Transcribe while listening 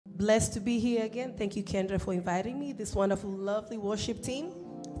blessed to be here again. Thank you, Kendra, for inviting me. This wonderful, lovely worship team.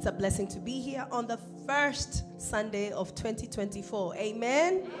 It's a blessing to be here on the first Sunday of 2024.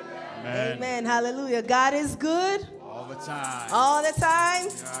 Amen? Amen. Amen. Hallelujah. God is good. All the time. All the time.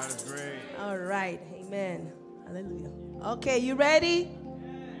 God is great. All right. Amen. Hallelujah. Okay, you ready?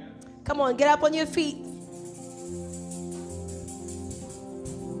 Come on, get up on your feet.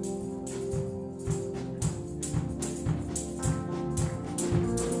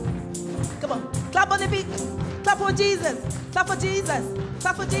 Come on, clap on the feet. Clap for Jesus. Clap for Jesus.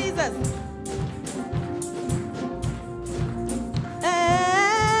 Clap for Jesus.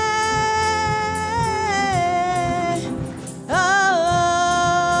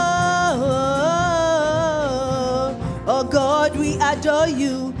 Oh God, we adore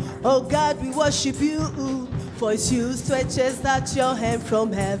you. Oh God, we worship you. For it's you stretches out your hand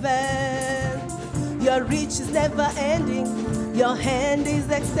from heaven. Your reach is never ending. Your hand is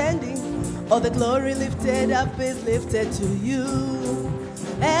extending. All the glory lifted up is lifted to you.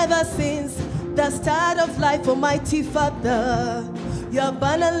 Ever since the start of life, Almighty Father, your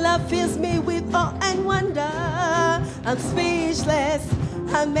abundant love fills me with awe and wonder. I'm speechless,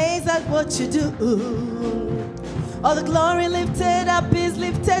 amazed at what you do. All the glory lifted up is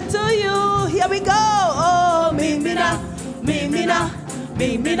lifted to you. Here we go. Oh, Mimina, Mimina,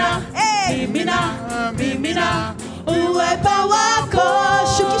 Mimina, hey, Mimina, Mimina. Uwepo wako,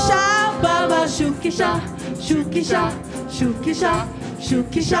 shukisha, Baba, shukisha, shukisha, shukisha,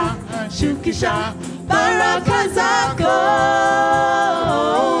 shukisha, shukisha, baraka zako,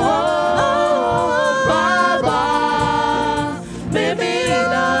 Baba,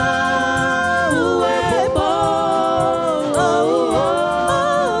 Mimina, uwepo, Baba,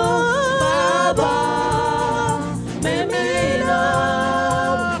 Mimina,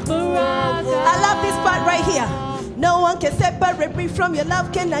 baraka. I love this part right here. No one can separate me from your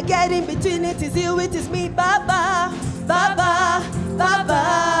love. Can I get in between? It is you, it is me, Baba, Baba,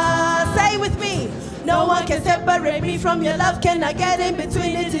 Baba. Say with me. No one can separate me from your love. Can I get in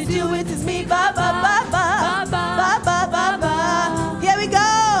between? It is you, it is me, Baba, Baba, Baba, Baba. Here we go.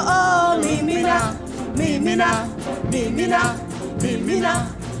 Oh, Mimina, Mimina, Mimina, Mimina,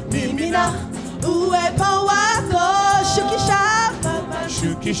 Mimina. Uwepo wako, shukisha, Baba,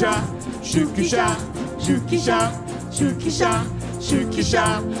 Shukisha, shukisha, shukisha, shukisha,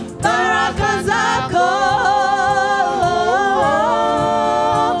 shukisha, baraka zako,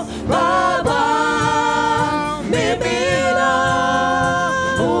 Baba, Mimina,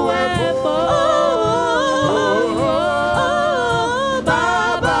 uwepo,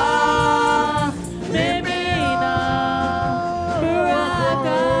 Baba, Mimina,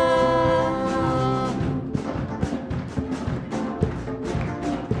 baraka.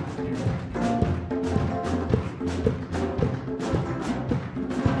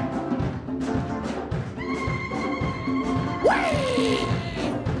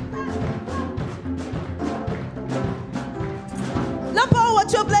 Lord, pour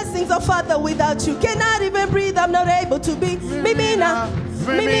out your blessings, oh Father, without you cannot even breathe. I'm not able to be Mimina,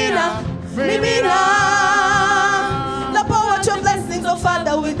 Mimina, Mimina. Lord, pour out your blessings, oh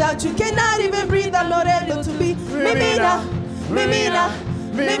Father, without you cannot even breathe. I'm not able to be Mimina, Mimina,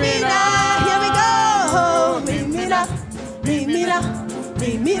 Mimina. Here we go. Mimina, Mimina,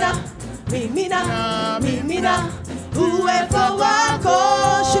 Mimina, Mimina, Mimina. Uwepo wako,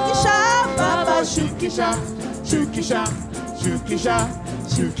 shukisha, Baba, shukisha, shukisha, shukisha,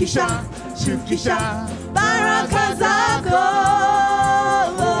 shukisha, shukisha, baraka zako,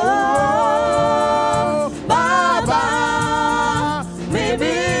 Baba,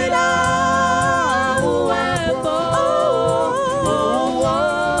 Mimina, uwepo,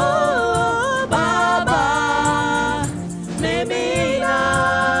 Baba, Mimina,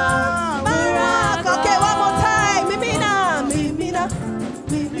 baraka. Okay, one more time. Mimina, Mimina,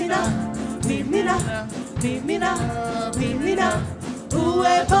 Mimina, Mimina, Mimina, Mimina.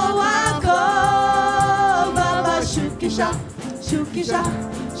 Uwepo wako, Baba, shukisha, shukisha,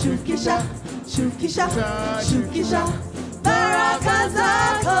 shukisha, shukisha, shukisha, baraka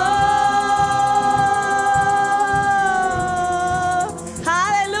zako.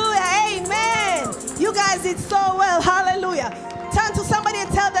 Hallelujah, amen. You guys did so well, hallelujah. Turn to somebody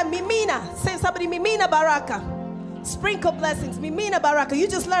and tell them, Mimina. Say somebody, Mimina baraka. Sprinkle blessings, Mimina baraka. You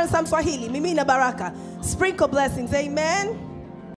just learned some Swahili, Mimina baraka. Sprinkle blessings, amen.